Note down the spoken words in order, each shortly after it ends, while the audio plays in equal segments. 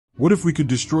What if we could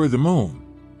destroy the moon?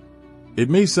 It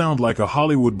may sound like a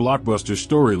Hollywood blockbuster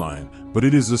storyline, but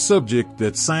it is a subject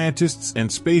that scientists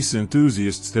and space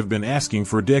enthusiasts have been asking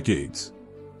for decades.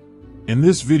 In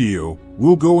this video,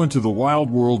 we'll go into the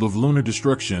wild world of lunar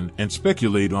destruction and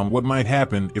speculate on what might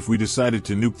happen if we decided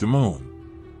to nuke the moon.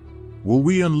 Will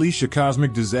we unleash a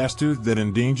cosmic disaster that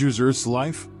endangers Earth's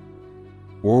life?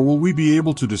 Or will we be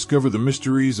able to discover the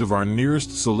mysteries of our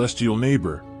nearest celestial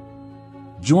neighbor?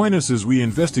 Join us as we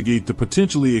investigate the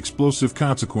potentially explosive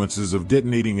consequences of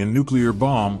detonating a nuclear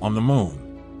bomb on the moon.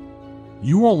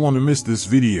 You won't want to miss this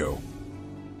video.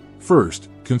 First,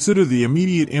 consider the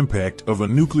immediate impact of a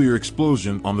nuclear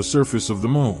explosion on the surface of the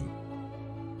moon.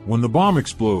 When the bomb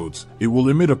explodes, it will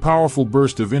emit a powerful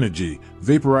burst of energy,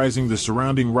 vaporizing the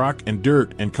surrounding rock and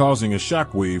dirt and causing a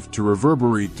shockwave to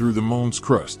reverberate through the moon's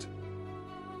crust.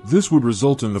 This would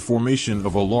result in the formation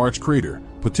of a large crater,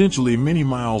 potentially many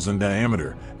miles in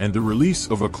diameter, and the release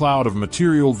of a cloud of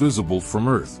material visible from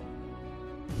Earth.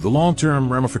 The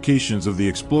long-term ramifications of the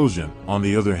explosion, on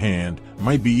the other hand,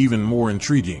 might be even more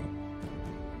intriguing.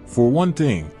 For one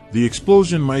thing, the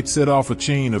explosion might set off a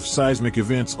chain of seismic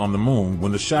events on the moon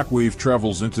when the shockwave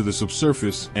travels into the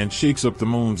subsurface and shakes up the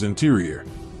moon's interior.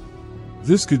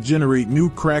 This could generate new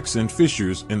cracks and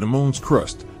fissures in the moon's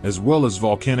crust, as well as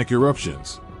volcanic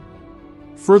eruptions.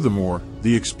 Furthermore,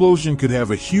 the explosion could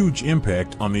have a huge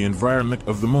impact on the environment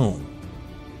of the moon.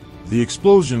 The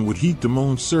explosion would heat the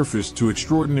moon's surface to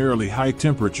extraordinarily high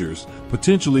temperatures,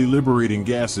 potentially liberating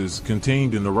gases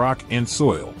contained in the rock and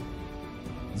soil.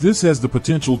 This has the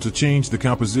potential to change the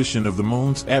composition of the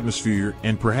moon's atmosphere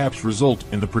and perhaps result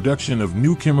in the production of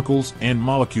new chemicals and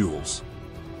molecules.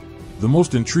 The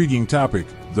most intriguing topic,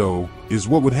 though, is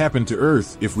what would happen to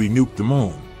Earth if we nuked the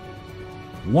moon.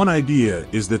 One idea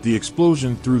is that the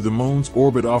explosion threw the moon's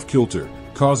orbit off kilter,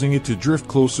 causing it to drift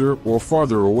closer or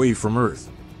farther away from Earth.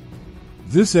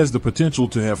 This has the potential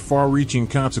to have far-reaching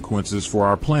consequences for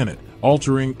our planet,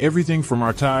 altering everything from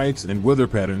our tides and weather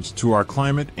patterns to our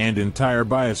climate and entire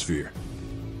biosphere.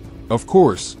 Of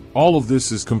course, all of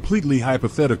this is completely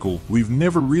hypothetical. We've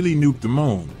never really nuked the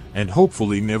moon, and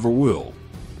hopefully never will.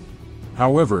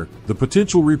 However, the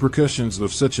potential repercussions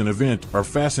of such an event are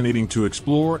fascinating to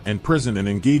explore and present an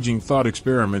engaging thought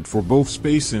experiment for both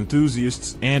space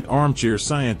enthusiasts and armchair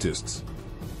scientists.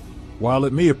 While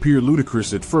it may appear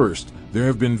ludicrous at first, there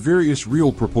have been various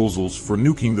real proposals for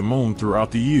nuking the moon throughout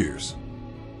the years.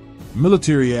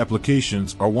 Military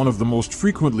applications are one of the most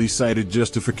frequently cited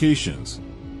justifications.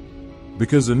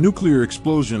 Because a nuclear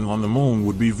explosion on the moon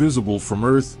would be visible from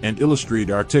Earth and illustrate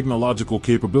our technological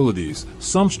capabilities,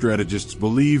 some strategists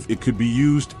believe it could be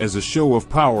used as a show of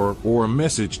power or a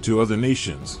message to other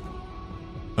nations.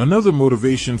 Another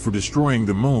motivation for destroying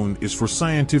the moon is for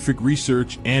scientific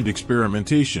research and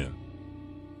experimentation.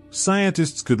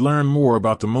 Scientists could learn more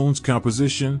about the moon's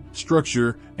composition,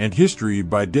 structure, and history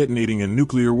by detonating a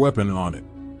nuclear weapon on it.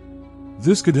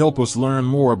 This could help us learn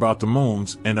more about the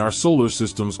moon's and our solar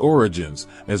system's origins,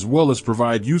 as well as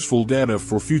provide useful data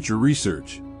for future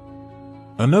research.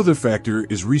 Another factor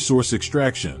is resource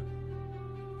extraction.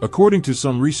 According to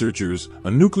some researchers,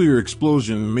 a nuclear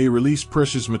explosion may release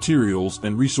precious materials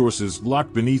and resources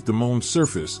locked beneath the moon's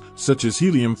surface, such as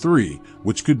helium-3,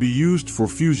 which could be used for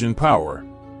fusion power.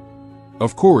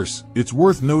 Of course, it's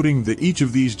worth noting that each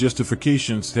of these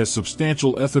justifications has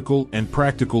substantial ethical and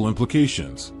practical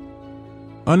implications.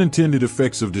 Unintended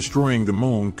effects of destroying the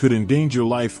moon could endanger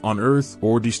life on Earth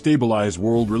or destabilize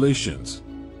world relations.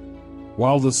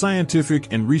 While the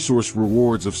scientific and resource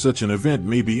rewards of such an event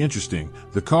may be interesting,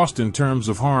 the cost in terms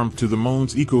of harm to the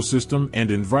moon's ecosystem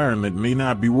and environment may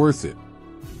not be worth it.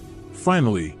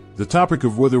 Finally, the topic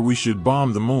of whether we should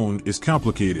bomb the moon is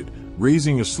complicated,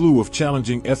 raising a slew of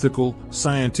challenging ethical,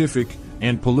 scientific,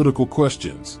 and political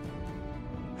questions.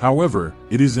 However,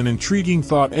 it is an intriguing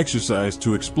thought exercise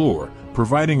to explore,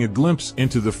 providing a glimpse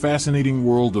into the fascinating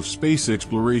world of space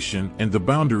exploration and the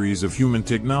boundaries of human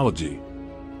technology.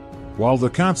 While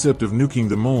the concept of nuking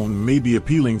the moon may be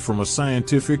appealing from a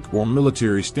scientific or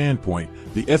military standpoint,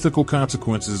 the ethical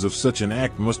consequences of such an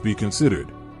act must be considered.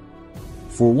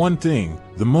 For one thing,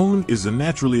 the moon is a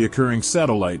naturally occurring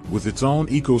satellite with its own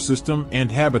ecosystem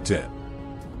and habitat.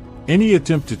 Any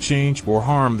attempt to change or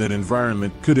harm that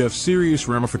environment could have serious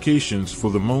ramifications for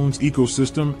the moon's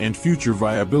ecosystem and future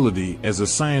viability as a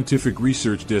scientific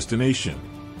research destination.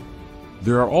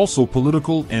 There are also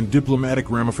political and diplomatic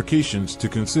ramifications to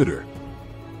consider.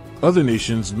 Other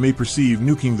nations may perceive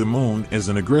nuking the moon as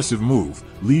an aggressive move,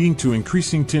 leading to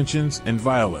increasing tensions and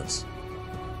violence.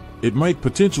 It might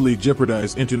potentially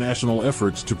jeopardize international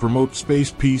efforts to promote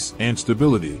space peace and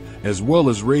stability, as well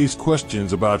as raise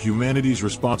questions about humanity's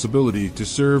responsibility to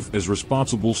serve as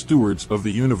responsible stewards of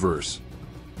the universe.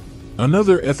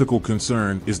 Another ethical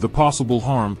concern is the possible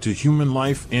harm to human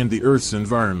life and the Earth's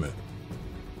environment.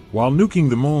 While nuking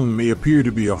the moon may appear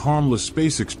to be a harmless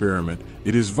space experiment,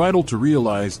 it is vital to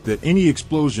realize that any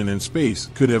explosion in space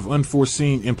could have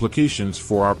unforeseen implications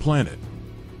for our planet.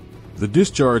 The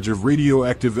discharge of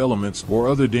radioactive elements or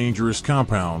other dangerous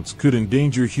compounds could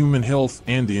endanger human health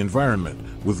and the environment,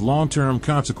 with long-term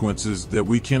consequences that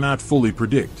we cannot fully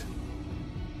predict.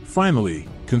 Finally,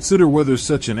 consider whether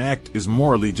such an act is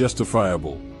morally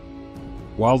justifiable.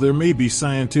 While there may be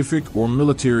scientific or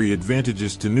military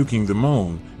advantages to nuking the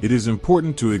moon, it is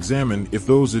important to examine if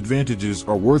those advantages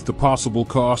are worth the possible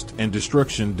cost and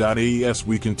destruction. As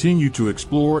we continue to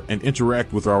explore and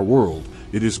interact with our world,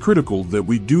 it is critical that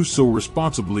we do so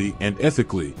responsibly and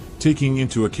ethically, taking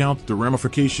into account the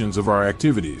ramifications of our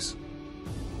activities.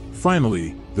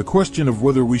 Finally, the question of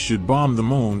whether we should bomb the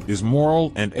moon is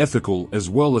moral and ethical as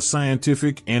well as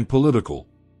scientific and political.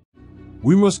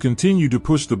 We must continue to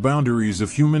push the boundaries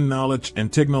of human knowledge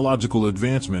and technological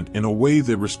advancement in a way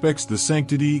that respects the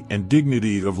sanctity and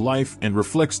dignity of life and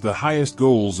reflects the highest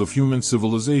goals of human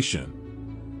civilization.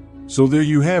 So there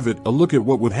you have it, a look at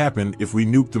what would happen if we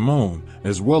nuked the moon,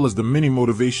 as well as the many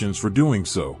motivations for doing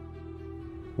so.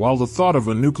 While the thought of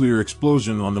a nuclear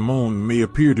explosion on the moon may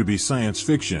appear to be science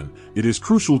fiction, it is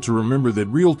crucial to remember that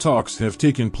real talks have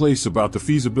taken place about the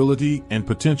feasibility and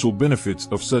potential benefits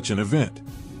of such an event.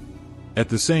 At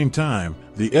the same time,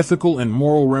 the ethical and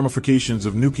moral ramifications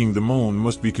of nuking the moon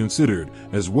must be considered,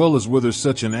 as well as whether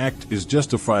such an act is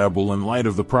justifiable in light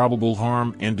of the probable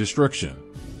harm and destruction.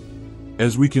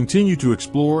 As we continue to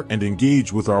explore and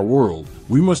engage with our world,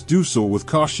 we must do so with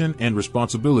caution and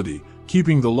responsibility,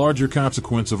 keeping the larger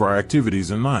consequence of our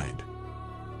activities in mind.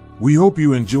 We hope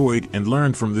you enjoyed and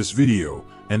learned from this video,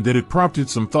 and that it prompted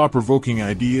some thought-provoking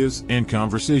ideas and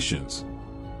conversations.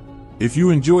 If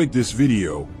you enjoyed this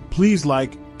video, please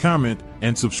like, comment,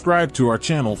 and subscribe to our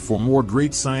channel for more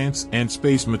great science and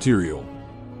space material.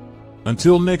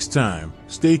 Until next time,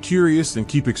 stay curious and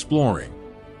keep exploring.